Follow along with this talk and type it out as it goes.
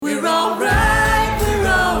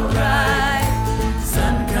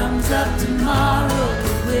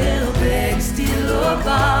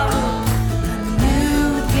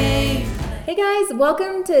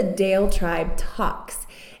welcome to Dale Tribe Talks.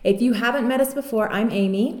 If you haven't met us before, I'm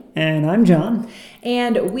Amy. And I'm John.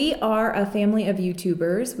 And we are a family of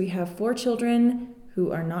YouTubers. We have 4 children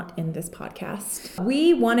who are not in this podcast.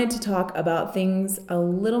 We wanted to talk about things a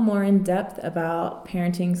little more in depth about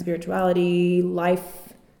parenting, spirituality,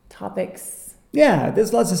 life topics. Yeah,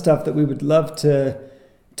 there's lots of stuff that we would love to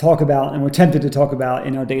talk about and we're tempted to talk about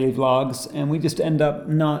in our daily vlogs, and we just end up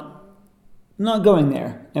not going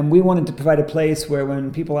there. And we wanted to provide a place where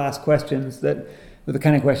when people ask questions that were the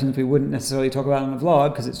kind of questions we wouldn't necessarily talk about in a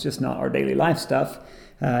vlog because it's just not our daily life stuff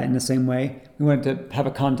in the same way, we wanted to have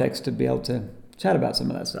a context to be able to chat about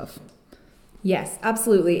some of that stuff. Yes,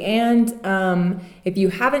 absolutely. And if you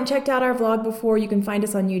haven't checked out our vlog before, you can find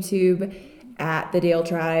us on YouTube at the Dale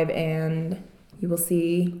Tribe and you will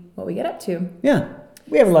see what we get up to. Yeah,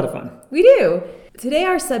 we have a lot of fun. We do. Today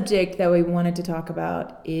our subject that we wanted to talk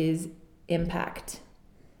about is impact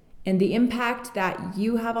and the impact that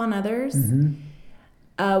you have on others.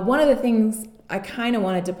 Mm-hmm. One of the things I kind of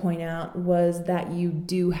wanted to point out was that you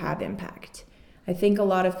do have impact. I think a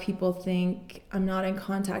lot of people think I'm not in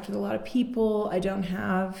contact with a lot of people. I don't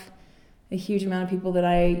have a huge amount of people that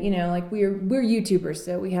we're YouTubers,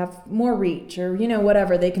 so we have more reach or,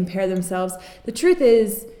 whatever. They compare themselves. The truth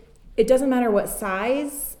is, it doesn't matter what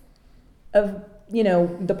size of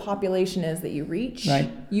the population is that you reach,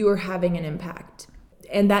 right. You are having an impact.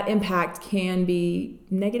 And that impact can be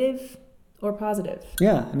negative or positive.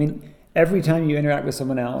 Yeah, I mean, every time you interact with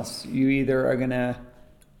someone else, you either are going to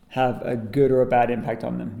have a good or a bad impact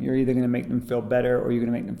on them. You're either going to make them feel better or you're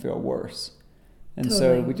going to make them feel worse. And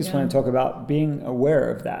totally, so we just want to talk about being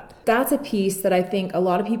aware of that. That's a piece that I think a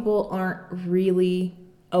lot of people aren't really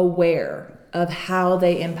aware of how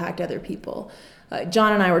they impact other people.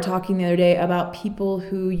 John and I were talking the other day about people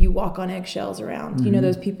who you walk on eggshells around. Mm-hmm.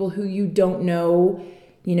 Those people who you don't know,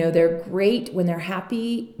 they're great when they're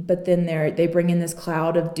happy, but then they bring in this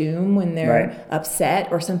cloud of doom when they're right.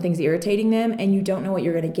 upset or something's irritating them and you don't know what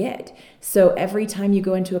you're going to get. So every time you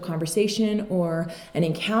go into a conversation or an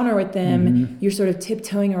encounter with them, mm-hmm. you're sort of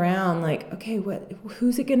tiptoeing around like, okay,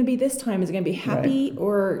 who's it going to be this time? Is it going to be happy right.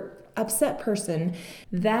 or upset person?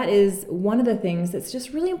 That is one of the things that's just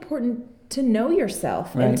really important to know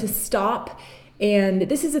yourself right. and to stop. And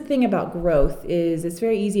this is the thing about growth is it's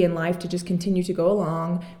very easy in life to just continue to go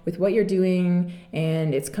along with what you're doing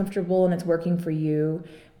and it's comfortable and it's working for you.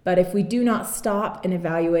 But if we do not stop and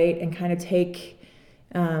evaluate and kind of take,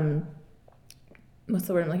 what's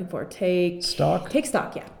the word I'm looking for? Take stock,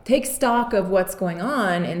 yeah. Take stock of what's going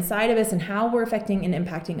on inside of us and how we're affecting and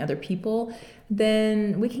impacting other people,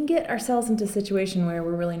 then we can get ourselves into a situation where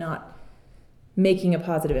we're really not making a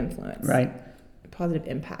positive influence. Right. Positive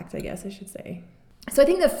impact, I guess I should say. So I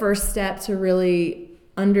think the first step to really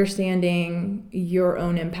understanding your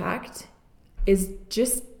own impact is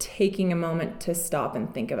just taking a moment to stop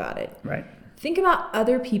and think about it. Right. Think about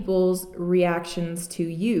other people's reactions to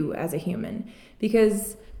you as a human,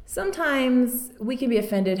 because sometimes we can be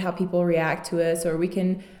offended how people react to us,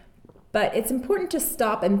 but it's important to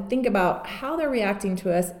stop and think about how they're reacting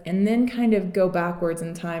to us and then kind of go backwards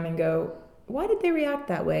in time and go, why did they react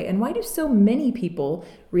that way? And why do so many people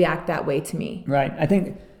react that way to me? Right. I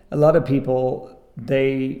think a lot of people,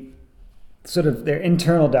 their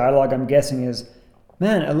internal dialogue, I'm guessing, is,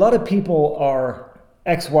 man, a lot of people are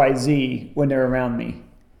XYZ when they're around me.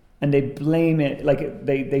 And they blame it, like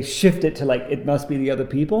they shift it to like, it must be the other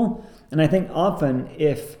people. And I think often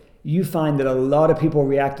if you find that a lot of people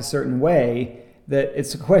react a certain way, that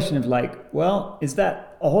it's a question of like, well, is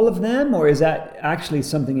that all of them or is that actually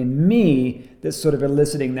something in me that's sort of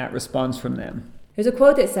eliciting that response from them? There's a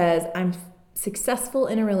quote that says, I'm successful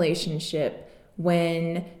in a relationship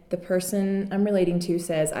when the person I'm relating to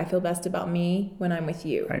says, I feel best about me when I'm with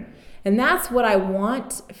you. Right. And that's what I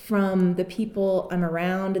want from the people I'm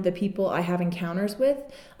around, the people I have encounters with.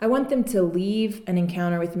 I want them to leave an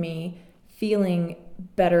encounter with me feeling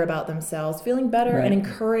better about themselves, feeling better right. and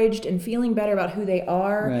encouraged and feeling better about who they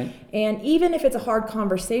are. Right. And even if it's a hard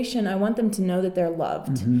conversation, I want them to know that they're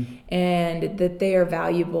loved mm-hmm. and that they are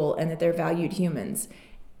valuable and that they're valued humans.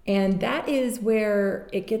 And that is where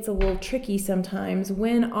it gets a little tricky sometimes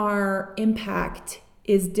when our impact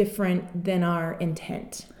is different than our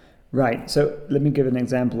intent. Right. So let me give an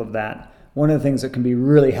example of that. One of the things that can be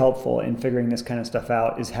really helpful in figuring this kind of stuff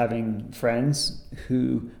out is having friends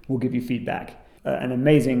who will give you feedback. An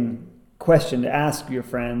amazing question to ask your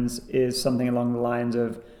friends is something along the lines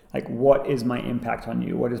of, like, what is my impact on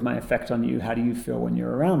you? What is my effect on you? How do you feel when you're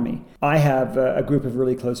around me? I have a group of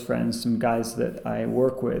really close friends, some guys that I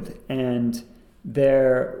work with, and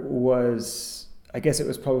there was, I guess it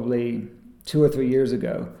was probably 2 or 3 years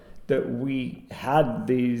ago, that we had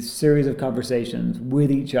these series of conversations with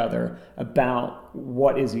each other about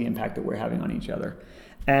what is the impact that we're having on each other.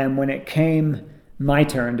 And when it came my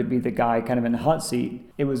turn to be the guy kind of in the hot seat,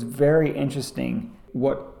 it was very interesting.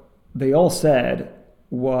 What they all said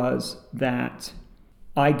was that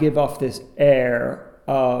I give off this air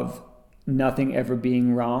of nothing ever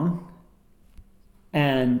being wrong,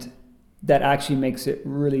 and that actually makes it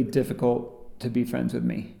really difficult to be friends with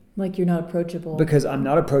me. Like you're not approachable. Because I'm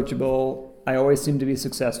not approachable. I always seem to be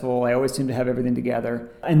successful. I always seem to have everything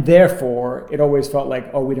together. And therefore, it always felt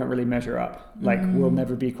like, oh, we don't really measure up. Like, we'll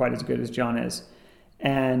never be quite as good as John is.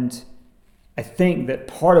 And I think that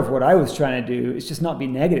part of what I was trying to do is just not be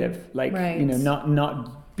negative. Like,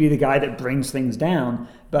 not be the guy that brings things down.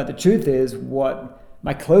 But the truth is, what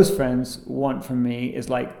my close friends want from me is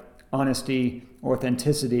like honesty,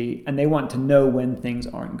 authenticity, and they want to know when things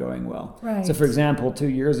aren't going well. Right. So for example, 2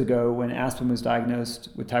 years ago when Aspen was diagnosed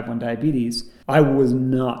with type 1 diabetes, I was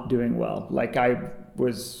not doing well. Like I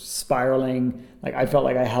was spiraling. Like I felt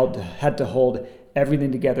like I had to hold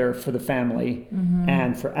everything together for the family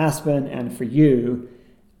and for Aspen and for you.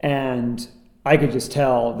 And I could just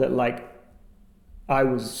tell that like I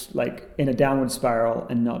was like in a downward spiral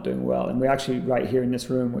and not doing well. And we actually, right here in this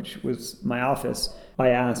room, which was my office, I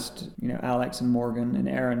asked, Alex and Morgan and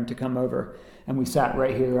Aaron to come over, and we sat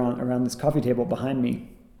right here around this coffee table behind me.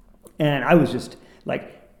 And I was just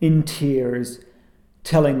like in tears,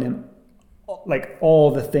 telling them like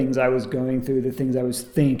all the things I was going through, the things I was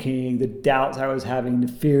thinking, the doubts I was having, the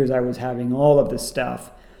fears I was having, all of this stuff.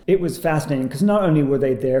 It was fascinating because not only were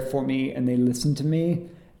they there for me and they listened to me,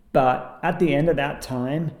 but at the end of that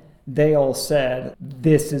time, they all said,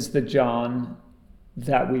 this is the John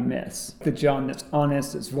that we miss. The John that's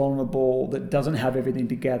honest, that's vulnerable, that doesn't have everything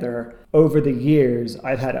together. Over the years,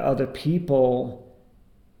 I've had other people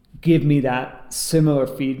give me that similar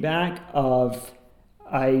feedback of,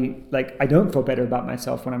 I don't feel better about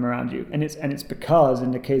myself when I'm around you. And it's because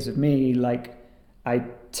in the case of me, like I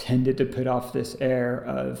tended to put off this air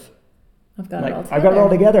of, I've got it all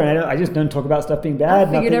together, and I just don't talk about stuff being bad.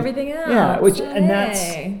 I figured everything out. Yeah, and that's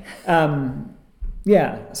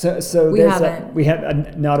So we haven't. We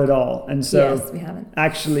have not at all, and so yes, we haven't.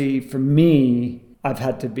 Actually, for me, I've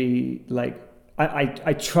had to be like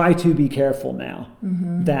I try to be careful now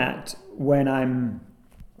that when I'm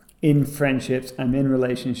in friendships, I'm in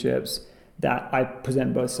relationships, that I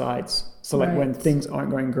present both sides. So like when things aren't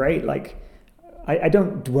going great, like. I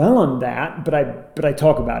don't dwell on that, but I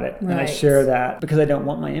talk about it and I share that because I don't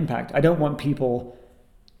want my impact. I don't want people,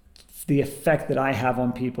 the effect that I have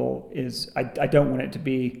on people is, I don't want it to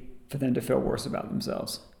be for them to feel worse about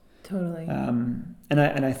themselves. Totally. And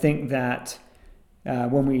I think that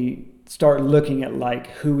when we start looking at like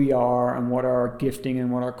who we are and what our gifting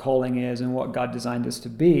and what our calling is and what God designed us to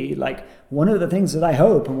be, like one of the things that I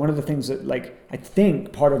hope and one of the things that like I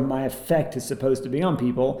think part of my effect is supposed to be on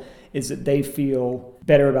people is that they feel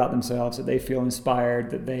better about themselves, that they feel inspired,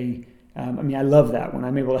 that they, I love that when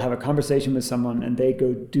I'm able to have a conversation with someone and they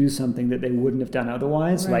go do something that they wouldn't have done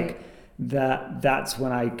otherwise, like that's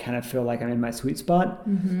when I kind of feel like I'm in my sweet spot.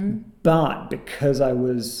 But because I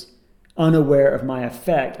was unaware of my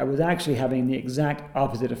effect, I was actually having the exact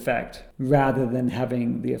opposite effect rather than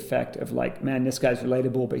having the effect of like, man, this guy's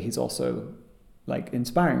relatable, but he's also like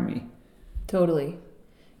inspiring me. Totally.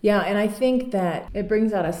 Yeah. And I think that it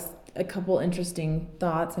brings out a couple interesting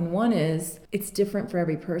thoughts. And one is it's different for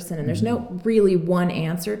every person. And there's no really one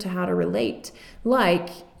answer to how to relate. Like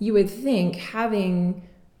you would think having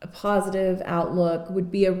a positive outlook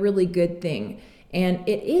would be a really good thing. And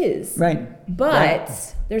it is. Right.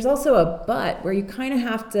 But there's also a but where you kind of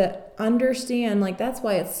have to understand, like that's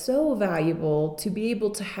why it's so valuable to be able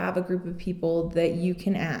to have a group of people that you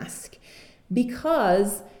can ask.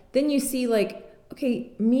 Because then you see like,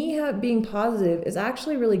 okay, being positive is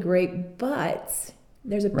actually really great, but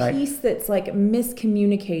there's a piece that's like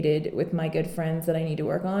miscommunicated with my good friends that I need to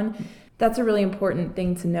work on. That's a really important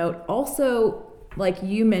thing to note. Also, like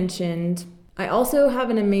you mentioned, I also have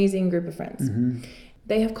an amazing group of friends.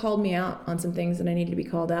 They have called me out on some things that I need to be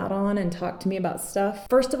called out on and talk to me about stuff.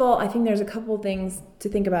 First of all, I think there's a couple things to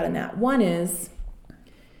think about in that. One is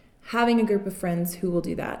having a group of friends who will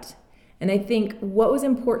do that. And I think what was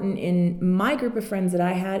important in my group of friends that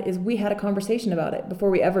I had is we had a conversation about it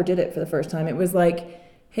before we ever did it for the first time. It was like,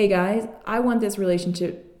 hey guys, I want this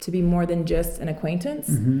relationship to be more than just an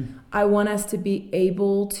acquaintance. I want us to be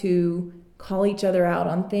able to call each other out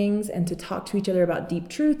on things and to talk to each other about deep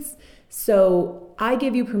truths. So I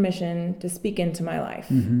give you permission to speak into my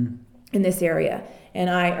life. in this area,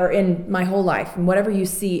 or in my whole life, and whatever you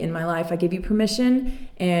see in my life, I give you permission,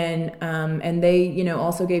 and they, you know,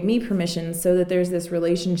 also gave me permission, so that there's this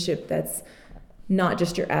relationship that's not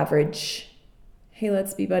just your average, hey,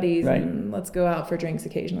 let's be buddies and let's go out for drinks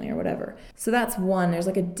occasionally or whatever. So that's one. There's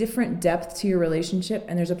like a different depth to your relationship,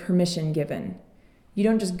 and there's a permission given. You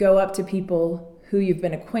don't just go up to people who you've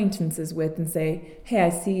been acquaintances with and say, hey, I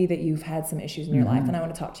see that you've had some issues in your life and I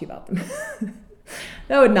want to talk to you about them.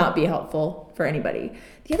 That would not be helpful for anybody.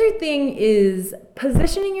 The other thing is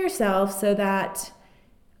positioning yourself so that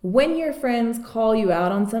when your friends call you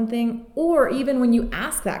out on something, or even when you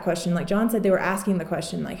ask that question, like John said, they were asking the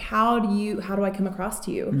question, like, how do I come across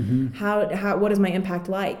to you? What is my impact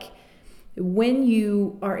like? When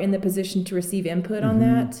you are in the position to receive input on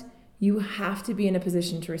that, you have to be in a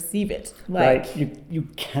position to receive it. Like, right. You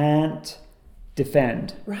can't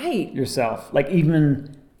defend yourself. Like,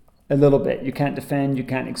 even a little bit. You can't defend, you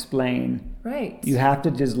can't explain. Right. You have to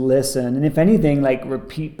just listen. And if anything, like,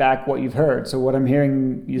 repeat back what you've heard. So what I'm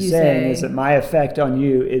hearing you saying is that my effect on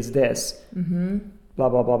you is this. Blah,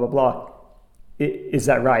 blah, blah, blah, blah. Is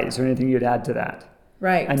that right? Is there anything you'd add to that?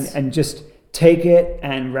 Right. And just take it,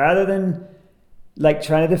 and rather than like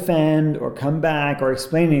trying to defend or come back or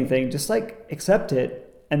explain anything, just like accept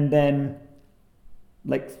it, and then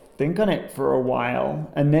like think on it for a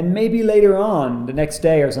while, and then maybe later on the next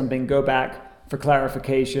day or something, go back for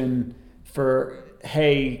clarification, for,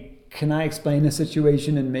 hey, can I explain the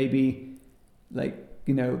situation? And maybe, like,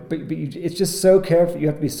 you know, but it's just so careful. You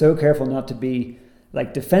have to be so careful not to be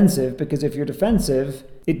like defensive, because if you're defensive,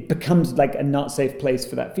 it becomes like a not safe place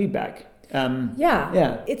for that feedback.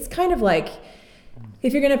 Yeah. It's kind of like,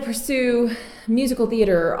 if you're going to pursue musical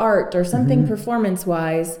theater or art or something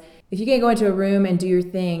performance-wise, if you can go into a room and do your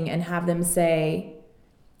thing and have them say,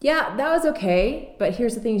 yeah, that was okay, but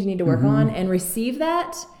here's the things you need to work on, and receive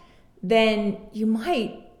that, then you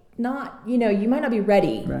might not be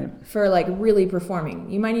ready for like really performing.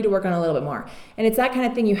 You might need to work on a little bit more. And it's that kind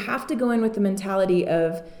of thing. You have to go in with the mentality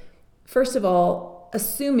of, first of all,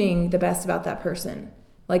 assuming the best about that person.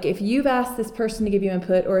 Like, if you've asked this person to give you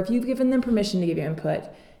input, or if you've given them permission to give you input,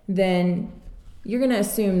 then you're going to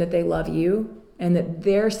assume that they love you and that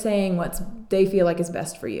they're saying what they feel like is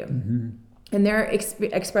best for you. And they're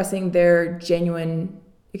expressing their genuine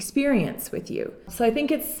experience with you. So I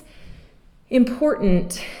think it's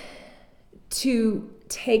important to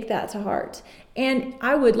take that to heart. And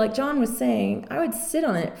I would, like John was saying, I would sit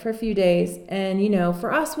on it for a few days. And, you know,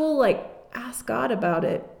 for us, we'll like ask God about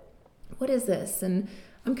it. What is this? And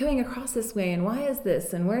I'm coming across this way, and why is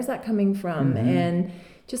this? And where's that coming from? And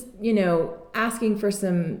just, you know, asking for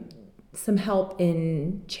some help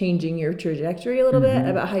in changing your trajectory a little bit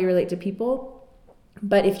about how you relate to people.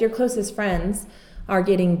 But if your closest friends are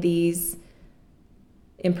getting these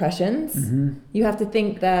impressions, you have to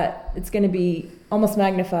think that it's going to be almost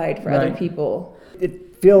magnified for other people.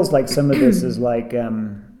 It feels like some of this is like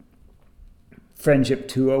friendship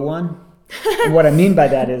 201. And what I mean by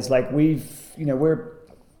that is, like, we're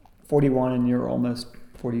 41 and you're almost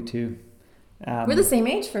 42. We're the same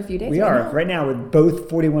age for a few days. We are. Right now, we're both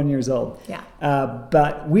 41 years old. Yeah.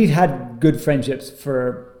 But we've had good friendships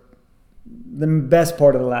for the best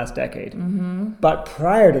part of the last decade. But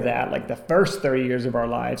prior to that, like the first 30 years of our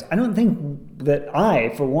lives, I don't think that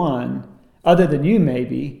I, for one, other than you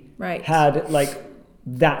maybe, had like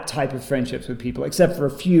that type of friendships with people, except for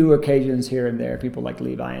a few occasions here and there, people like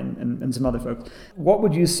Levi and some other folks. What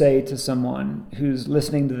would you say to someone who's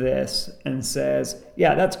listening to this and says,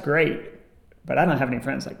 yeah, that's great, but I don't have any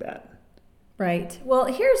friends like that? Right. Well,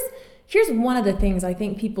 here's one of the things I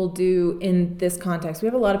think people do in this context. We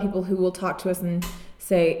have a lot of people who will talk to us and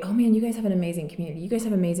say, oh man, you guys have an amazing community. You guys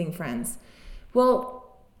have amazing friends.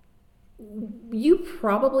 Well, you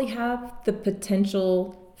probably have the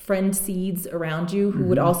potential friend seeds around you who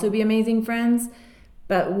would also be amazing friends.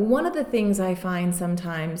 But one of the things I find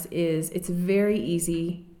sometimes is it's very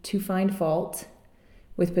easy to find fault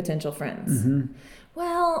with potential friends.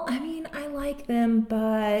 Well, I mean, I like them,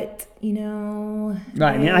 but, you know.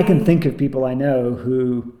 Right. I mean, I can think of people I know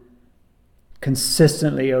who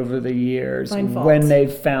consistently over the years, when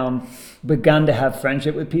they've begun to have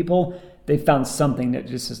friendship with people, they found something that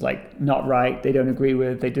just is like not right, they don't agree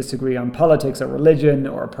with, they disagree on politics or religion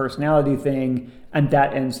or a personality thing, and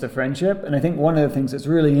that ends the friendship. And I think one of the things that's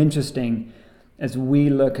really interesting as we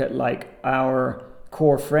look at like our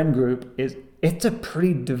core friend group is it's a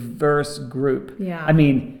pretty diverse group. Yeah. I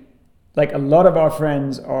mean, like a lot of our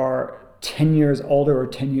friends are 10 years older or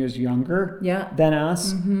 10 years younger than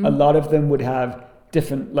us. A lot of them would have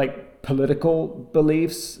different like political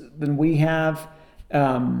beliefs than we have.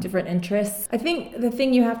 different interests. I think the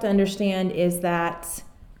thing you have to understand is that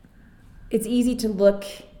it's easy to look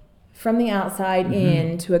from the outside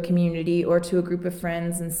in to a community or to a group of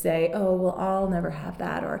friends and say, oh, well, I'll never have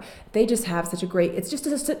that. Or they just have such a great,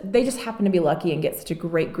 they just happen to be lucky and get such a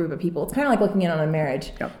great group of people. It's kind of like looking in on a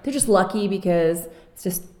marriage. Yep. They're just lucky because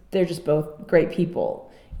they're just both great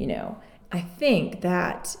people, I think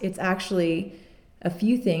that it's actually a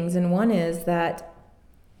few things. And one is that,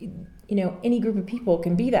 any group of people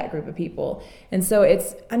can be that group of people. And so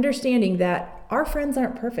it's understanding that our friends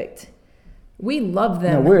aren't perfect. We love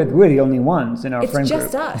them. No, we're the only ones in our friend group.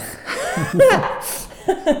 It's just us.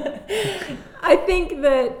 I think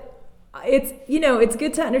that it's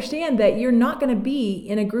good to understand that you're not going to be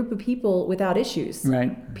in a group of people without issues.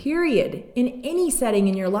 Right. Period. In any setting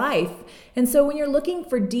in your life. And so when you're looking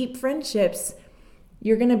for deep friendships,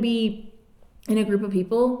 you're going to be in a group of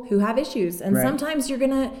people who have issues. And sometimes you're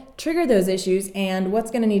going to trigger those issues. And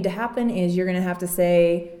what's going to need to happen is you're going to have to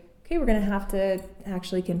say, okay, we're going to have to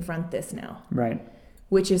actually confront this now. Right.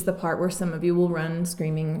 Which is the part where some of you will run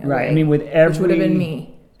screaming away. Right. I mean, which would have been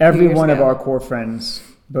me. Every one of our core friends,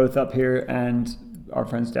 both up here and our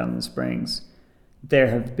friends down in the Springs,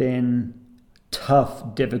 there have been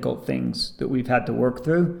tough, difficult things that we've had to work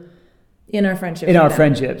through. In our friendships.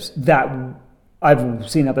 Friendships that I've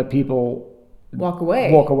seen other people walk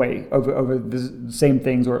away over the same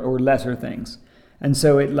things or lesser things. And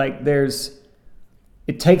so it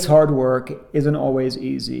takes hard work, isn't always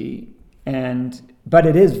easy, but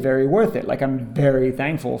it is very worth it. Like, I'm very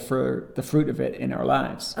thankful for the fruit of it in our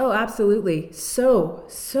lives. Oh, absolutely. So,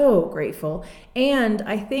 so grateful. And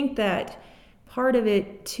I think that part of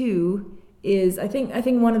it too is I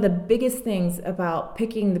think one of the biggest things about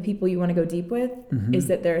picking the people you want to go deep with is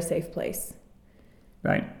that they're a safe place.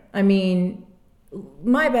 Right. I mean,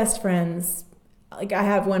 my best friends, like I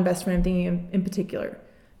have one best friend I'm thinking in particular.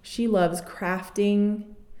 She loves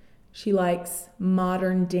crafting. She likes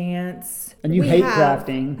modern dance. And you hate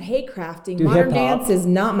crafting. I hate crafting. Do modern hip-hop. dance is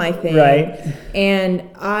not my thing. Right. And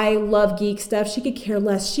I love geek stuff. She could care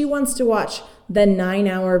less. She wants to watch the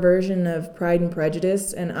 9-hour version of Pride and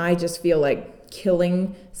Prejudice, and I just feel like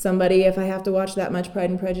killing somebody if I have to watch that much Pride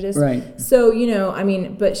and Prejudice. Right. So,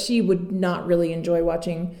 but she would not really enjoy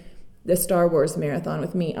watching the Star Wars marathon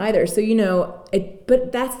with me either. So,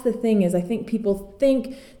 but that's the thing is I think people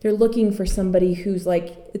think they're looking for somebody who's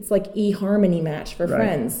it's like eHarmony match for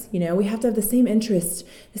friends. We have to have the same interests,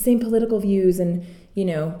 the same political views, and,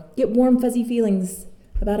 get warm, fuzzy feelings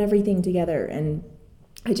about everything together. And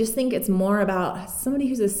I just think it's more about somebody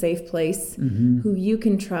who's a safe place, who you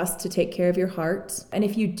can trust to take care of your heart. And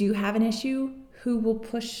if you do have an issue, who will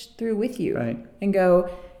push through with you and go,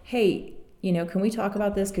 hey, can we talk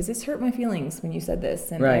about this? Because this hurt my feelings when you said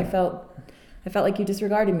this. And I felt like you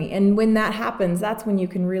disregarded me. And when that happens, that's when you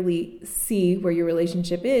can really see where your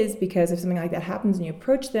relationship is. Because if something like that happens and you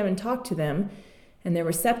approach them and talk to them and they're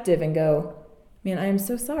receptive and go, man, I am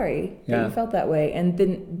so sorry that you felt that way. And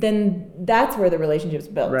then that's where the relationship's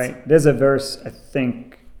built. Right. There's a verse, I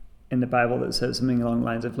think, in the Bible that says something along the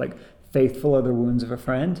lines of faithful are the wounds of a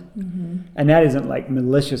friend. And that isn't like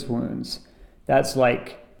malicious wounds. That's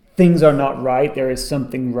like, things are not right, there is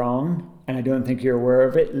something wrong, and I don't think you're aware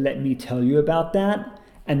of it. Let me tell you about that.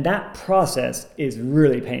 And that process is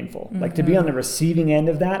really painful. Like to be on the receiving end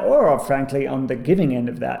of that, or frankly on the giving end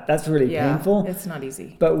of that, that's really painful. It's not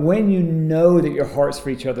easy. But when you know that your hearts for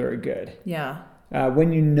each other are good,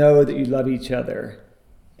 when you know that you love each other,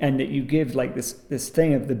 and that you give this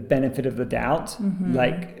thing of the benefit of the doubt,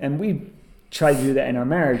 and we try to do that in our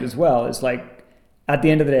marriage as well. It's like, at the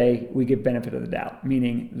end of the day, we give benefit of the doubt,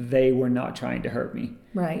 meaning they were not trying to hurt me.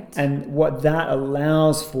 Right. And what that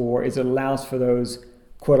allows for those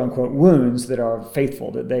quote unquote wounds that are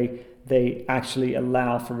faithful, that they actually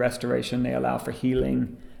allow for restoration, they allow for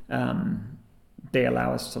healing, they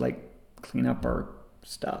allow us to clean up our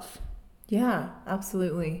stuff. Yeah,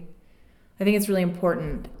 absolutely. I think it's really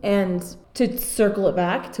important. And to circle it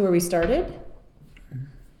back to where we started,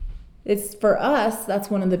 it's for us, that's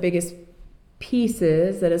one of the biggest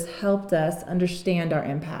pieces that has helped us understand our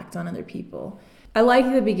impact on other people. I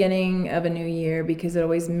like the beginning of a new year because it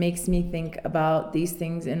always makes me think about these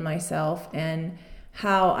things in myself and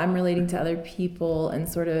how I'm relating to other people and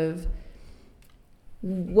sort of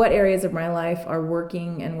what areas of my life are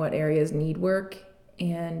working and what areas need work.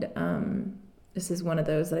 And this is one of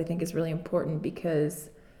those that I think is really important because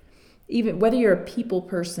even whether you're a people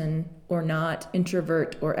person or not,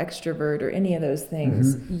 introvert or extrovert or any of those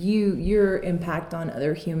things, your impact on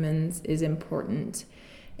other humans is important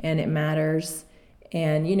and it matters.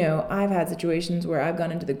 And, I've had situations where I've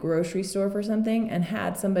gone into the grocery store for something and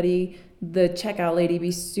had somebody the checkout lady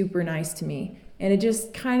be super nice to me. And it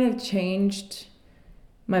just kind of changed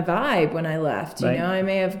my vibe when I left. Right. You know, I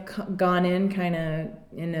may have gone in kind of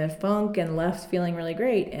in a funk and left feeling really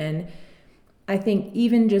great. And I think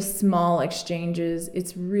even just small exchanges,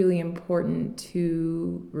 it's really important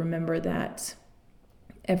to remember that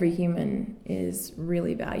every human is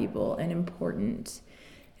really valuable and important,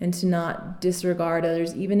 and to not disregard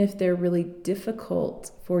others, even if they're really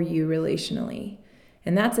difficult for you relationally.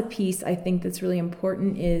 And that's a piece I think that's really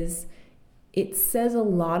important, is it says a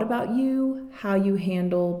lot about you how you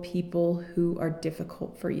handle people who are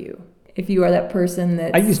difficult for you. If you are that person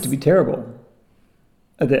that... I used to be terrible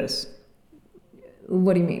at this.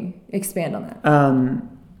 What do you mean? Expand on that.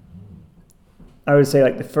 I would say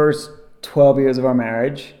like the first 12 years of our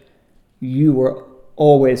marriage, you were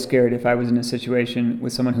always scared if I was in a situation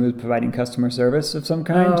with someone who was providing customer service of some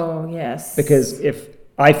kind. Oh, yes. Because if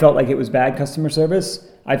I felt like it was bad customer service,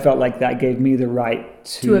 I felt like that gave me the right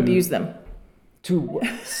to abuse them. To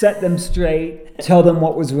set them straight, tell them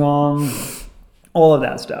what was wrong, all of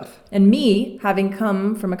that stuff. And me, having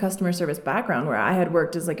come from a customer service background where I had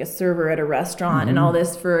worked as like a server at a restaurant and all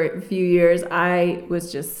this for a few years,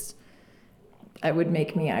 it would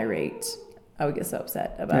make me irate. I would get so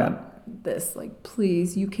upset about this. Like,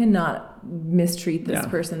 please, you cannot mistreat this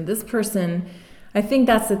person. This person, I think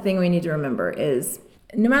that's the thing we need to remember is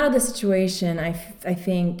no matter the situation, I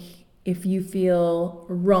think if you feel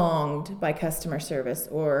wronged by customer service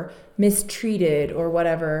or mistreated or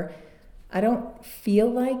whatever, I don't feel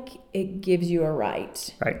like it gives you a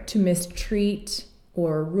right to mistreat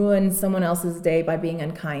or ruin someone else's day by being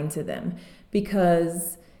unkind to them.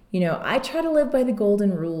 Because, you know, I try to live by the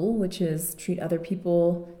golden rule, which is treat other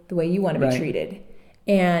people the way you want to be treated.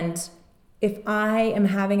 And if I am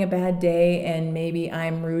having a bad day and maybe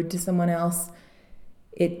I'm rude to someone else,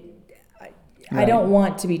 I don't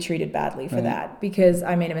want to be treated badly for that because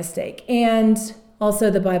I made a mistake. And also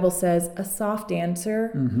the Bible says a soft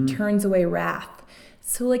answer turns away wrath.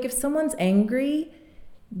 So like if someone's angry,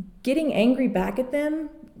 getting angry back at them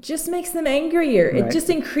just makes them angrier. It just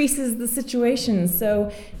increases the situation. So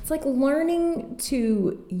it's like learning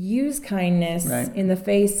to use kindness in the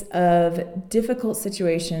face of difficult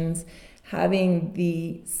situations, having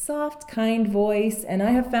the soft, kind voice. And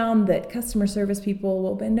I have found that customer service people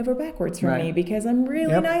will bend over backwards for me because I'm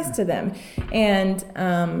really nice to them. And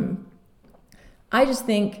I just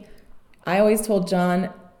think, I always told John,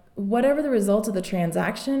 whatever the result of the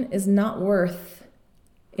transaction is not worth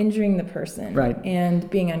injuring the person and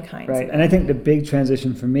being unkind to them. And I think the big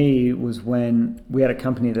transition for me was when we had a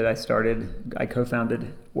company that I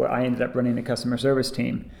co-founded, where I ended up running the customer service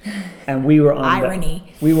team, and we were on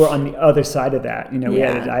we were on the other side of that. You know,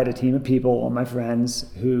 I had a team of people, all my friends,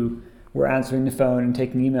 who were answering the phone and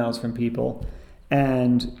taking emails from people,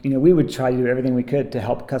 and you know, we would try to do everything we could to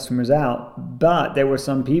help customers out, but there were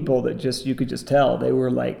some people that you could just tell they were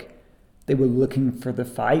looking for the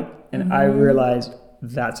fight, and I realized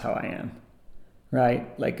that's how I am,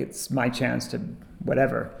 right? Like it's my chance to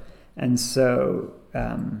whatever. And so,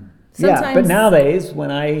 but nowadays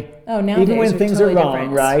even when things totally are wrong,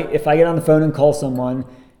 different. right? If I get on the phone and call someone,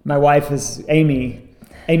 my wife is Amy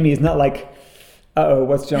is not like, uh-oh,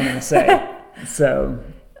 what's John going to say? So.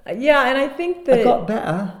 Yeah. And I think that I got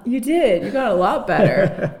better. You did. You got a lot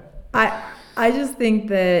better. I just think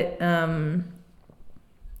that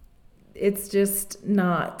it's just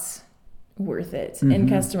not worth it in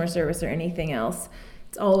customer service or anything else.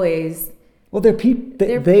 It's always they're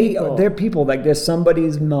people. Like there's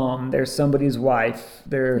somebody's mom, there's somebody's wife,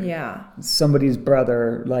 they're somebody's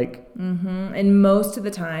brother, like and most of the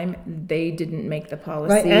time they didn't make the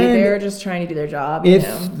policy. They're just trying to do their job.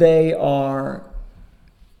 If they are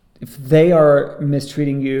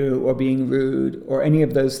mistreating you or being rude or any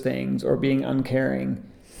of those things or being uncaring,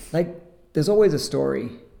 like there's always a story.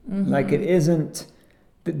 Like it isn't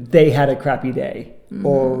they had a crappy day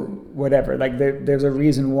or whatever. Like there's a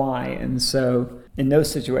reason why. And so in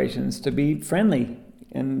those situations, to be friendly,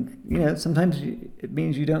 and you know, sometimes it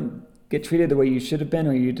means you don't get treated the way you should have been,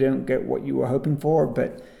 or you don't get what you were hoping for.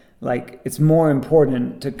 But like, it's more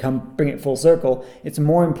important to bring it full circle. It's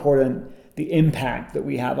more important the impact that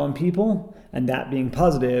we have on people and that being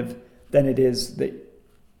positive than it is that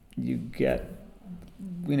you get,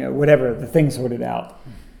 you know, whatever, the thing sorted out.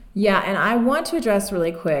 Yeah, and I want to address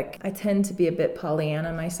really quick, I tend to be a bit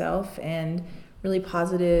Pollyanna myself and really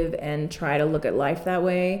positive and try to look at life that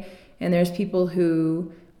way. And there's people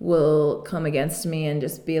who will come against me and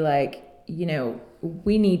just be like, you know,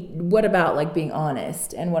 what about like being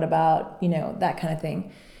honest? And what about, you know, that kind of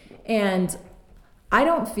thing. And I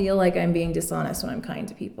don't feel like I'm being dishonest when I'm kind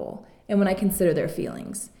to people and when I consider their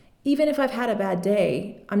feelings. even if I've had a bad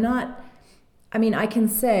day, I can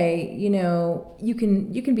say, you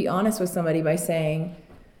can be honest with somebody by saying,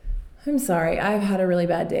 I'm sorry, I've had a really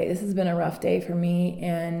bad day. This has been a rough day for me,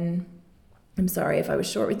 and I'm sorry if I was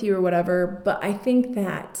short with you or whatever. But I think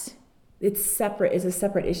that it's a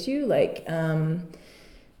separate issue.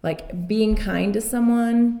 Like being kind to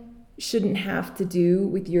someone shouldn't have to do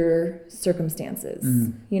with your circumstances.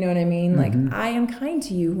 You know what I mean? Mm-hmm. Like, I am kind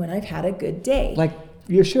to you when I've had a good day. Like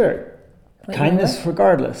your shirt. Like kindness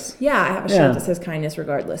regardless. Yeah, I have a shirt that says kindness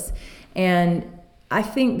regardless. And I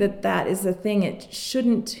think that is the thing.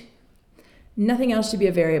 Nothing else should be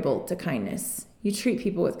a variable to kindness. You treat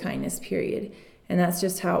people with kindness, period. And that's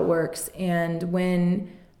just how it works. And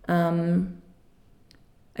when,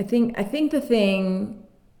 I think the thing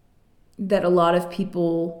that a lot of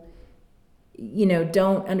people,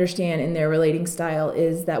 don't understand in their relating style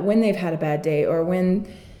is that when they've had a bad day, or when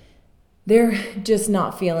they're just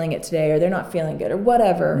not feeling it today, or they're not feeling good, or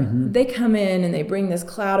whatever, they come in and they bring this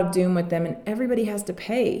cloud of doom with them, and everybody has to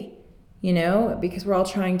pay, because we're all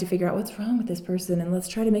trying to figure out what's wrong with this person, and let's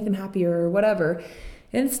try to make them happier or whatever.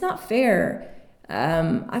 And it's not fair.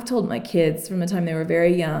 I've told my kids from the time they were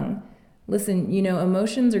very young, listen,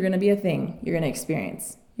 emotions are going to be a thing you're going to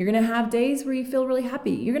experience. You're going to have days where you feel really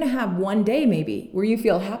happy. You're going to have one day maybe where you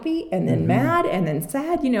feel happy and then mad and then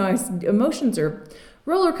sad. Emotions are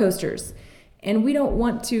roller coasters, and we don't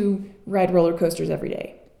want to ride roller coasters every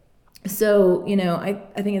day. So, I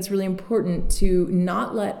think it's really important to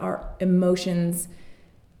not let our emotions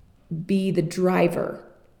be the driver.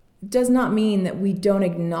 It does not mean that we don't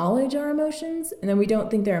acknowledge our emotions and that we don't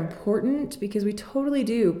think they're important, because we totally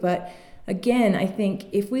do. But again, I think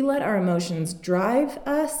if we let our emotions drive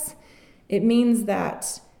us, it means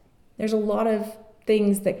that there's a lot of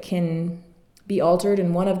things that can be altered,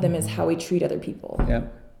 and one of them is how we treat other people. Yeah.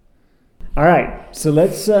 All right, so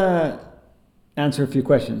let's answer a few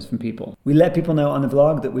questions from people. We let people know on the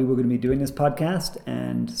vlog that we were going to be doing this podcast,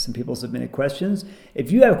 and some people submitted questions.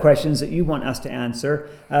 If you have questions that you want us to answer,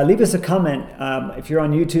 leave us a comment. If you're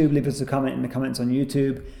on YouTube, leave us a comment in the comments on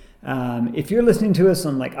YouTube. If you're listening to us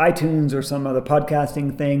on like iTunes or some other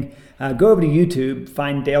podcasting thing, go over to YouTube,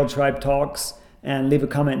 find Dale Tribe Talks, and leave a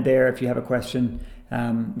comment there if you have a question.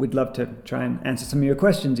 We'd love to try and answer some of your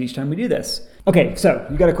questions each time we do this. Okay, so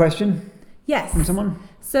you got a question? Yes. From someone?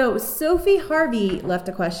 So Sophie Harvey left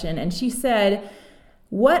a question, and she said,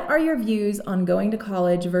 what are your views on going to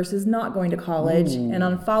college versus not going to college, and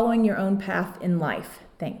on following your own path in life?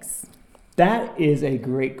 Thanks. That is a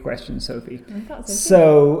great question, Sophie. I thought so.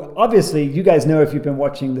 So obviously, you guys know, if you've been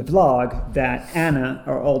watching the vlog, that Anna,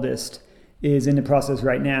 our oldest, is in the process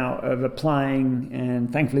right now of applying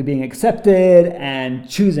and thankfully being accepted and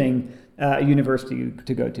choosing a university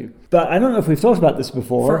to go to. But I don't know if we've talked about this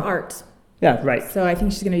before. For art. Yeah, right. So I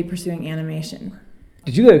think she's going to be pursuing animation.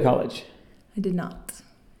 Did you go to college? I did not.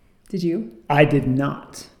 Did you? I did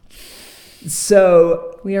not.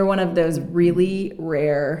 So we are one of those really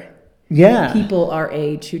rare people our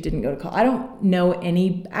age who didn't go to college. I don't know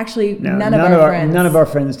any, actually, none of our friends. None of our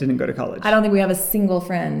friends didn't go to college. I don't think we have a single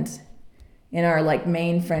friend in our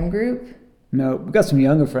main friend group. No, we got some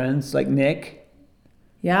younger friends like Nick.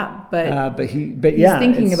 Yeah, but he's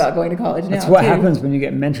thinking about going to college now. That's what happens when you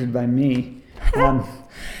get mentored by me.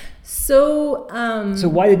 So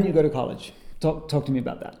why didn't you go to college? Talk to me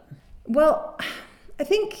about that. Well, I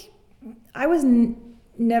think I was I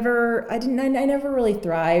never really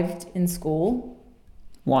thrived in school.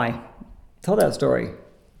 Why? Tell that story.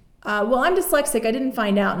 Well, I'm dyslexic. I didn't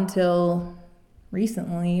find out until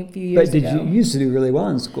recently, a few years ago. But you used to do really well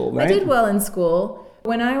in school, right? I did well in school.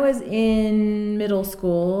 When I was in middle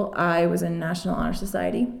school, I was in National Honor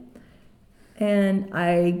Society, and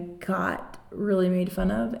I got really made fun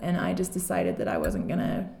of, and I just decided that I wasn't going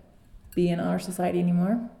to be in Honor Society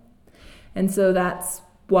anymore. And so that's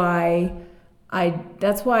why I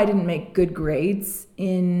didn't make good grades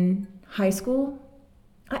in high school.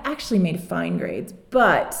 I actually made fine grades,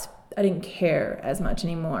 but I didn't care as much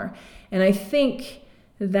anymore. And I think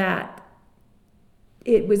that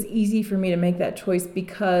it was easy for me to make that choice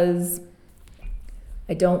because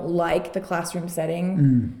I don't like the classroom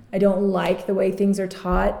setting. I don't like the way things are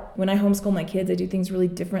taught. When I homeschool my kids, I do things really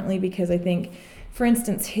differently because I think, for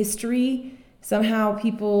instance, history, somehow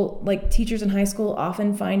people, like teachers in high school,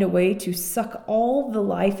 often find a way to suck all the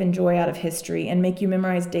life and joy out of history and make you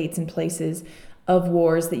memorize dates and places of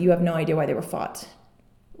wars that you have no idea why they were fought.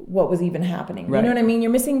 What was even happening. Right. You know what I mean? You're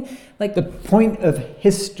missing the point of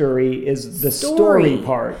history is the story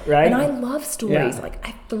part, right? And I love stories. Yeah.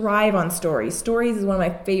 I thrive on stories. Stories is one of my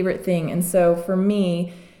favorite things. And so for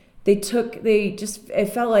me, it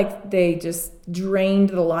felt like they just drained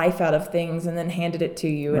the life out of things and then handed it to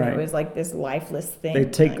you. And Right. it was like this lifeless thing. They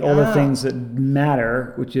take Like, all the things that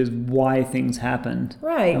matter, which is why things happened.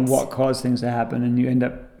 Right. And what caused things to happen. And you end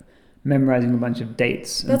up memorizing a bunch of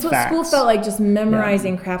dates That's and what facts. school felt like, just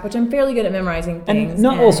memorizing crap, which I'm fairly good at memorizing things. And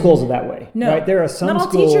not all schools are that way. No. Right? There are some Not all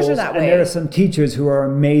schools, teachers are that and way. there are some teachers who are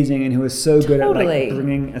amazing and who are so good at Totally. like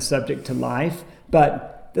bringing a subject to life.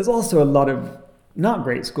 But there's also a lot of not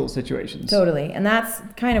great school situations. Totally. And that's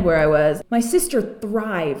kind of where I was. My sister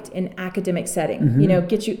thrived in academic setting. Mm-hmm. You know,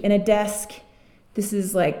 get you in a desk. This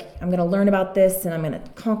is like, I'm going to learn about this and I'm going to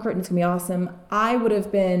conquer it and it's going to be awesome. I would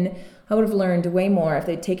have learned way more if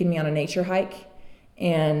they'd taken me on a nature hike.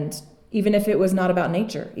 And even if it was not about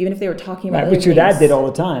nature, even if they were talking about Right, other which your dad things. did all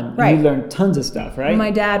the time. And Right. you learned tons of stuff, right?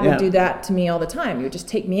 My dad would Yeah. do that to me all the time. He would just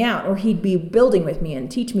take me out, or he'd be building with me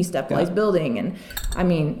and teach me stuff while Yeah. he's building. And I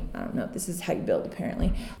mean, I don't know, this is how you build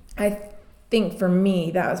apparently. I think for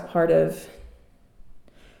me, that was part of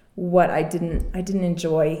what I didn't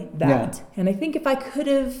enjoy that. Yeah. And I think if I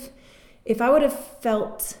would have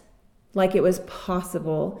felt like it was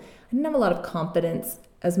possible, I didn't have a lot of confidence,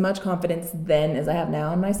 as much confidence then as I have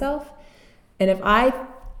now in myself. And I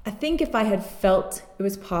think if I had felt it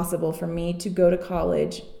was possible for me to go to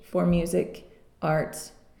college for music,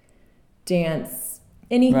 art, dance,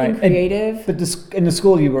 anything Right. creative. But in the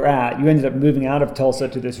school you were at, you ended up moving out of Tulsa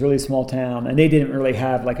to this really small town, and they didn't really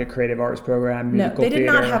have like a creative arts program, No, musical they did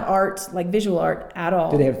not theater. have art, like visual art at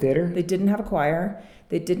all. Did they have theater? They didn't have a choir.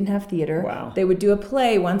 They didn't have theater. Wow. They would do a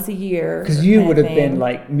play once a year. Because you kind would of have been thing.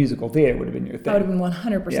 like musical theater would have been your thing. I would have been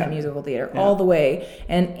 100% Yeah. musical theater Yeah. all the way,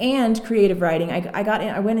 and creative writing.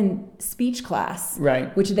 I went in speech class,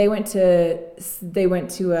 Right. Which they went to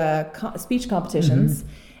speech competitions, Mm-hmm.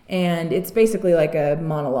 and it's basically like a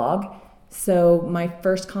monologue. So my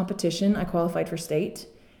first competition, I qualified for state,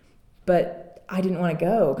 but I didn't want to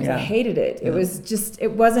go because Yeah. I hated it. Yeah.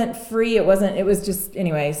 It wasn't free. It was just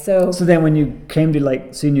anyway. So then when you came to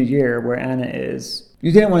like senior year where Anna is,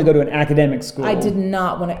 you didn't want to go to an academic school. I did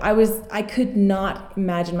not want to. I could not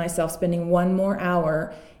imagine myself spending one more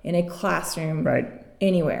hour in a classroom Right.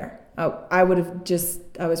 anywhere. I would have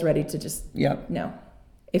I was ready to just, Yep. no.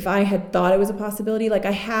 If I had thought it was a possibility, like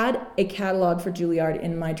I had a catalog for Juilliard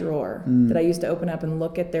in my drawer that I used to open up and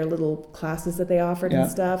look at their little classes that they offered Yeah. and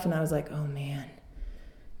stuff. And I was like, oh man,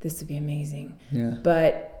 this would be amazing. Yeah.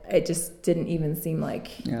 But it just didn't even seem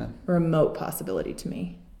like Yeah. a remote possibility to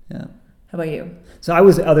me. Yeah. How about you? So I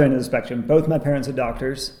was the other end of the spectrum. Both my parents are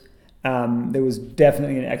doctors. There was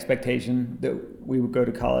definitely an expectation that we would go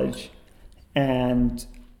to college, and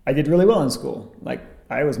I did really well in school. Like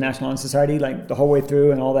I was National Honor Society like the whole way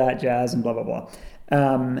through and all that jazz and blah blah blah.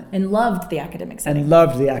 And loved the academic setting. And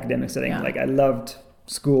loved the academic setting. Yeah. Like I loved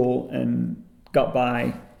school and got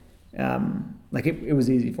by. Like it was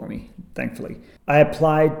easy for me, thankfully. I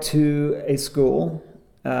applied to a school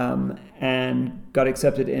and got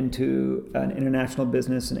accepted into an international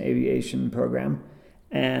business and aviation program,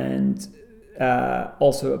 and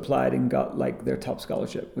also applied and got like their top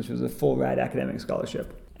scholarship, which was a full ride academic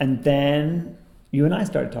scholarship. And then you and I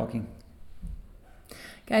started talking.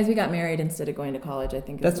 Guys, we got married instead of going to college, I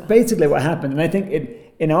think. That's basically what happened. And I think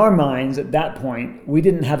in our minds at that point, we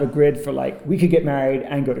didn't have a grid for like, we could get married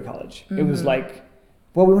and go to college. It was like,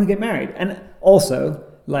 well, we want to get married. And also,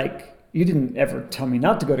 like, you didn't ever tell me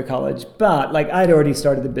not to go to college, but like I'd already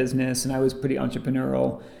started the business and I was pretty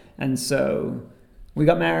entrepreneurial. And so we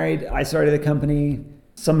got married. I started a company.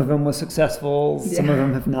 Some of them were successful. Some of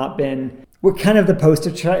them have not been. We're kind of the poster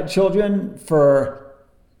children for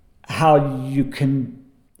how you can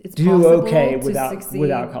It's do possible okay to without succeed.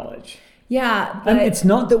 college. Yeah, And but it's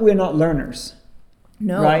not that we're not learners.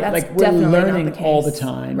 no, right? that's Like, we're definitely learning not the case. all the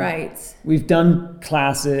time. Right. We've done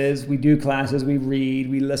classes, we do classes, we read,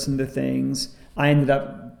 we listen to things. I ended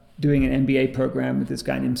up doing an MBA program with this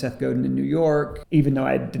guy named Seth Godin in New York, even though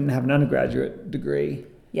I didn't have an undergraduate degree.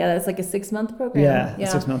 Yeah, that's like a 6-month program. Yeah,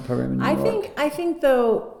 a 6-month program in New York. I think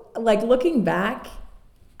though, like looking back,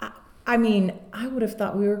 I mean, I would have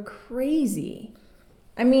thought we were crazy.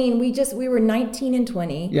 I mean, we were 19 and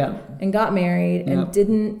 20 Yeah. and got married and Yep.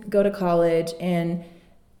 didn't go to college, and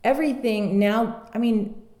everything now, I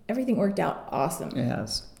mean, everything worked out awesome. It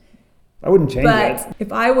has. I wouldn't change But it.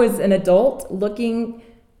 if I was an adult looking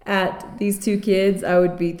at these two kids, I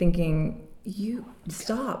would be thinking, you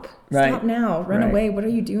stop Right. now, run Right. away. What are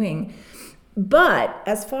you doing? But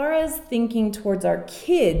as far as thinking towards our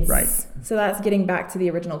kids, Right. so that's getting back to the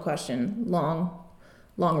original question, long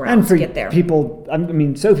route And for to get there. people, I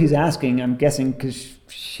mean, Sophie's asking, I'm guessing, because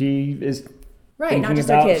she is Right, thinking not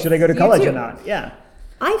just our about kids. should I go to You college too. or not? Yeah.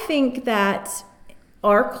 I think that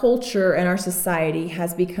our culture and our society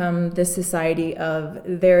has become this society of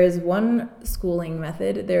there is one schooling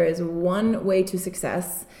method, there is one way to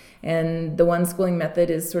success, and the one schooling method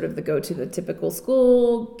is sort of the go to the typical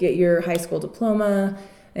school, get your high school diploma,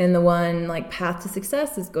 and the one like path to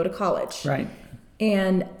success is go to college. Right.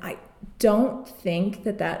 And I don't think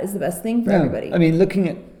that is the best thing for everybody. I mean,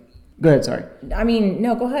 go ahead, sorry. I mean,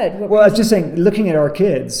 no, go ahead. Well, I was just saying, looking at our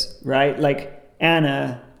kids, right? Like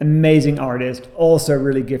Anna, amazing artist, also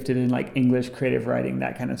really gifted in like English, creative writing,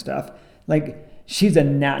 that kind of stuff. Like she's a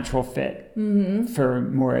natural fit for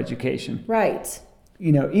more education. Right.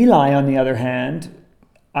 You know, Eli, on the other hand,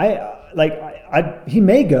 he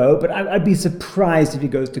may go, but I'd be surprised if he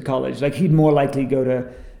goes to college. Like he'd more likely go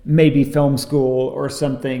to maybe film school or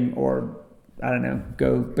something, or I don't know,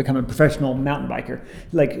 go become a professional mountain biker.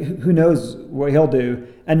 Like who knows what he'll do.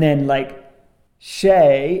 And then like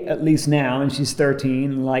Shay, at least now, and she's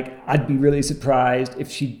 13, like I'd be really surprised if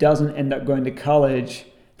she doesn't end up going to college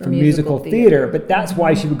for musical theater. But that's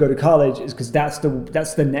why she would go to college, is because that's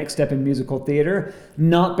the next step in musical theater,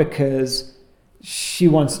 not because she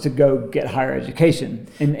wants to go get higher education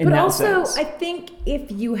in but that also, sense. I think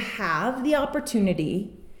if you have the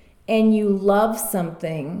opportunity and you love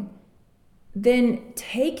something, then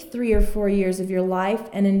take 3 or 4 years of your life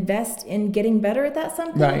and invest in getting better at that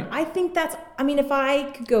something. Right. I think if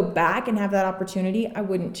I could go back and have that opportunity, I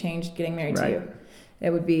wouldn't change getting married to you. It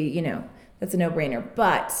would be, that's a no-brainer.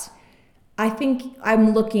 But I think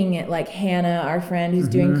I'm looking at like Hannah, our friend who's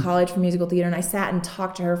doing college for musical theater, and I sat and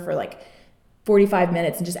talked to her for like 45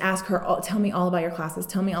 minutes and just ask her, tell me all about your classes,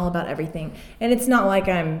 tell me all about everything. And it's not like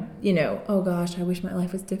I'm, oh gosh, I wish my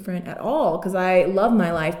life was different at all, because I love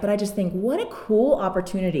my life, but I just think what a cool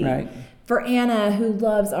opportunity for Anna, who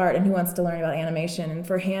loves art and who wants to learn about animation, and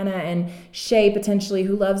for Hannah and Shay, potentially,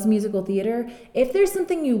 who loves musical theater. If there's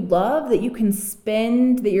something you love that you can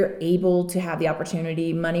spend, that you're able to have the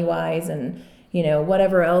opportunity money-wise and,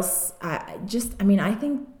 whatever else, I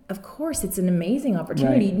think, of course, it's an amazing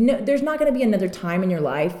opportunity. Right. No, there's not going to be another time in your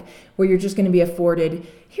life where you're just going to be afforded,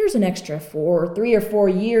 here's an extra 3 or 4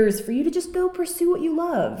 years for you to just go pursue what you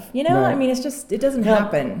love. Right. I mean, it doesn't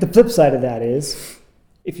happen. The flip side of that is,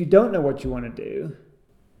 if you don't know what you want to do,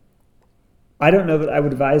 I don't know that I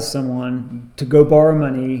would advise someone to go borrow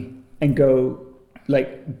money and go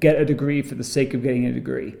get a degree for the sake of getting a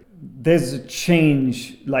degree. There's a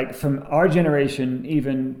change, like from our generation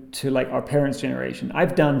even to like our parents' generation.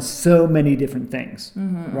 I've done so many different things,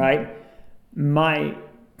 right? My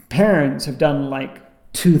parents have done like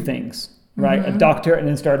 2 things, right? A doctor and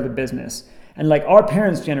then started a business. And like our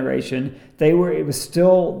parents' generation, it was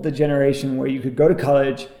still the generation where you could go to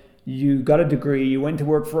college, you got a degree, you went to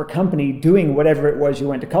work for a company doing whatever it was you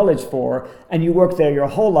went to college for, and you worked there your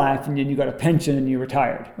whole life, and then you got a pension and you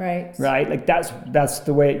retired. Right. Right? Like that's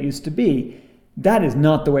the way it used to be. That is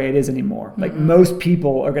not the way it is anymore. Like most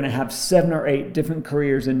people are going to have 7 or 8 different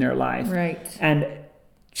careers in their life. Right. And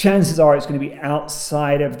chances are it's going to be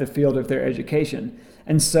outside of the field of their education.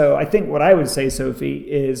 And so I think what I would say, Sophie,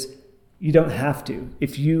 is you don't have to.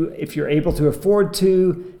 If you're able to afford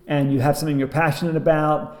to, and you have something you're passionate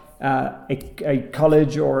about, a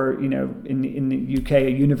college or, in the UK,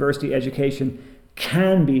 a university education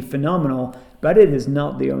can be phenomenal, but it is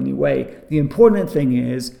not the only way. The important thing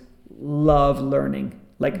is love learning.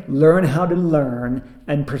 Like learn how to learn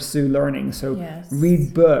and pursue learning. So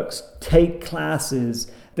read books, take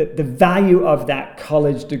classes. The value of that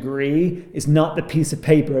college degree is not the piece of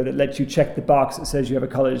paper that lets you check the box that says you have a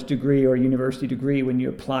college degree or a university degree when you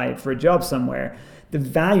apply for a job somewhere. The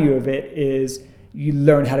value of it is you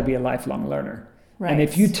learn how to be a lifelong learner. Right. And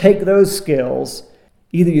if you take those skills,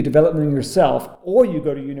 either you develop them yourself or you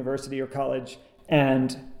go to university or college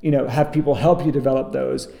and have people help you develop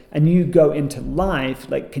those, and you go into life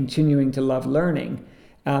like continuing to love learning,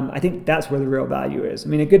 I think that's where the real value is. I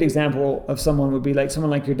mean, a good example of someone would be like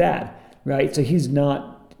someone like your dad, right? So he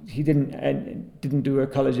didn't do a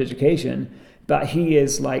college education, but he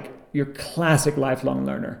is like your classic lifelong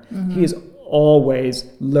learner. He is always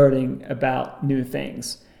learning about new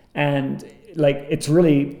things, and like it's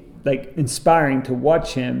really like inspiring to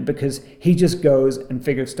watch him, because he just goes and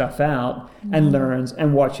figures stuff out and learns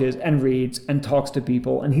and watches and reads and talks to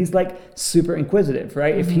people, and he's like super inquisitive,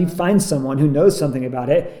 right? If he finds someone who knows something about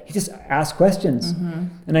it, he just asks questions.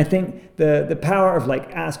 And I think the power of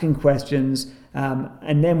like asking questions,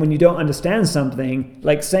 and then when you don't understand something,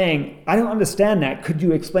 like saying, I don't understand that, could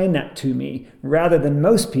you explain that to me? Rather than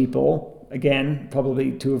most people, again,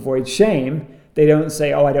 probably to avoid shame, they don't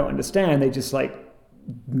say, oh, I don't understand. They just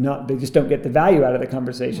don't get the value out of the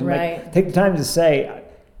conversation. Right. Like, take the time to say,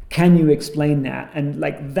 can you explain that? And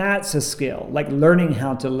like, that's a skill, like learning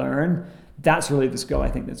how to learn. That's really the skill I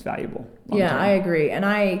think that's valuable. Yeah, long-term. I agree. And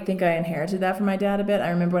I think I inherited that from my dad a bit. I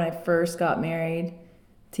remember when I first got married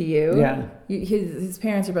to you. Yeah. His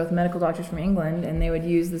parents are both medical doctors from England, and they would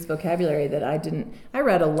use this vocabulary that I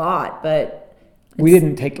read a lot, but we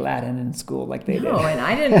didn't take Latin in school like they did. No, and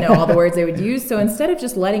I didn't know all the words they would use. So instead of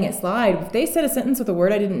just letting it slide, if they said a sentence with a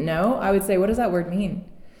word I didn't know, I would say, what does that word mean?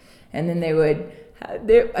 And then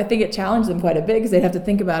I think it challenged them quite a bit because they'd have to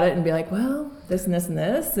think about it and be like, well, this and this and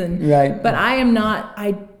this. And right. But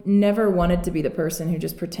I never wanted to be the person who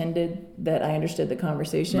just pretended that I understood the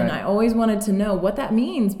conversation. Right. I always wanted to know what that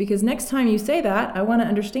means, because next time you say that, I want to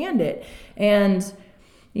understand it. And,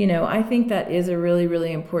 I think that is a really,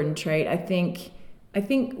 really important trait. I think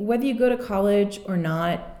whether you go to college or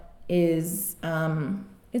not is,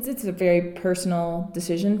 it's a very personal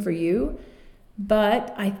decision for you.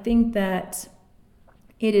 But I think that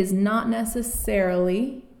it is not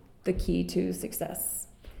necessarily the key to success.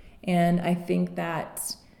 And I think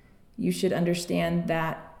that you should understand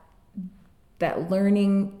that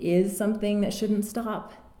learning is something that shouldn't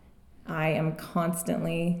stop. I am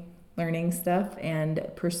constantly learning stuff and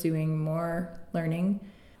pursuing more learning,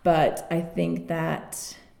 but I think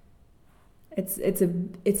that it's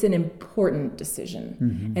an important decision,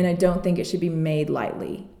 mm-hmm. and I don't think it should be made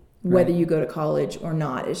lightly. Whether you go to college or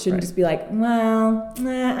not. It shouldn't just be like, well,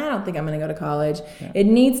 I don't think I'm going to go to college. Yeah. It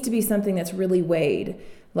needs to be something that's really weighed.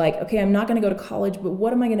 Like, okay, I'm not going to go to college, but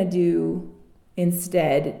what am I going to do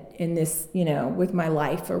instead in this, with my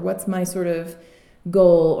life? Or what's my sort of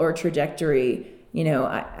goal or trajectory?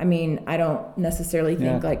 I don't necessarily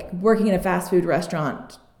think like working in a fast food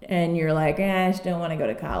restaurant and you're like, I just don't want to go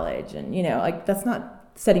to college. And, like that's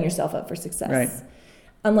not setting yourself up for success. Right.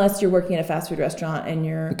 Unless you're working in a fast food restaurant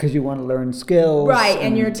and because you want to learn skills. Right,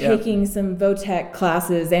 and you're taking some VOTEC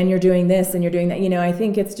classes and you're doing this and you're doing that. I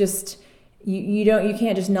think it's just, you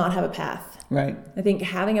can't just not have a path. Right. I think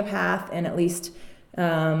having a path and at least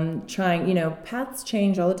trying, paths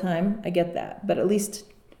change all the time. I get that. But at least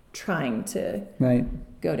trying to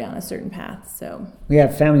go down a certain path. So we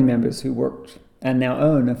have family members who worked and now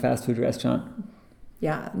own a fast food restaurant.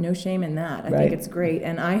 Yeah, no shame in that. I think it's great.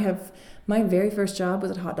 And my very first job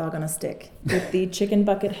was at Hot Dog on a Stick with the chicken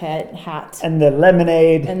bucket hat. And the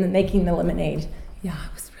lemonade. And then making the lemonade. Yeah,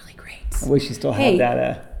 it was really great. I wish you still had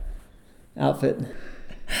that outfit.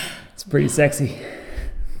 It's pretty sexy.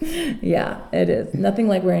 Yeah, it is. Nothing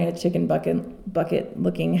like wearing a chicken bucket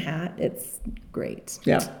looking hat. It's great.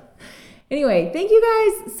 Yeah. Anyway, thank you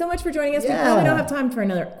guys so much for joining us. Yeah. We probably don't have time for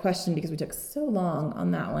another question because we took so long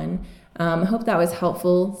on that one. I hope that was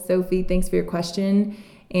helpful. Sophie, thanks for your question.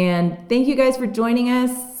 And thank you guys for joining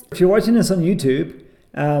us. If you're watching this on YouTube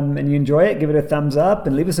and you enjoy it, give it a thumbs up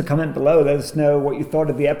and leave us a comment below. Let us know what you thought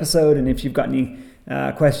of the episode and if you've got any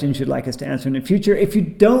questions you'd like us to answer in the future. If you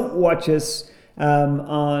don't watch us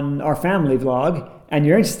on our family vlog and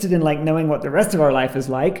you're interested in knowing what the rest of our life is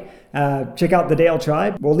like, check out the Dale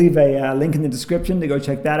Tribe. We'll leave a link in the description to go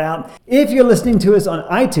check that out. If you're listening to us on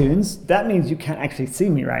iTunes, that means you can't actually see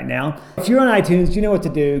me right now. If you're on iTunes, you know what to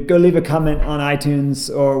do. Go leave a comment on iTunes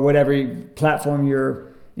or whatever platform you're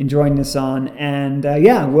enjoying this on. And I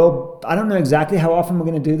don't know exactly how often we're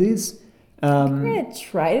going to do these. We're going to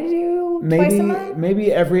try to do twice a month?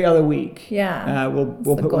 Maybe every other week. Yeah.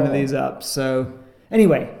 We'll put one of these up. So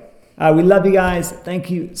anyway, we love you guys. Thank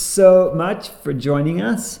you so much for joining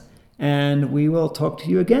us. And we will talk to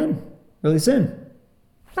you again really soon.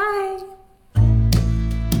 Bye.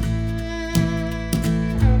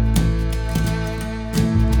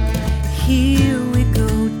 Here we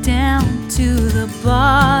go down to the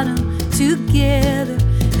bottom.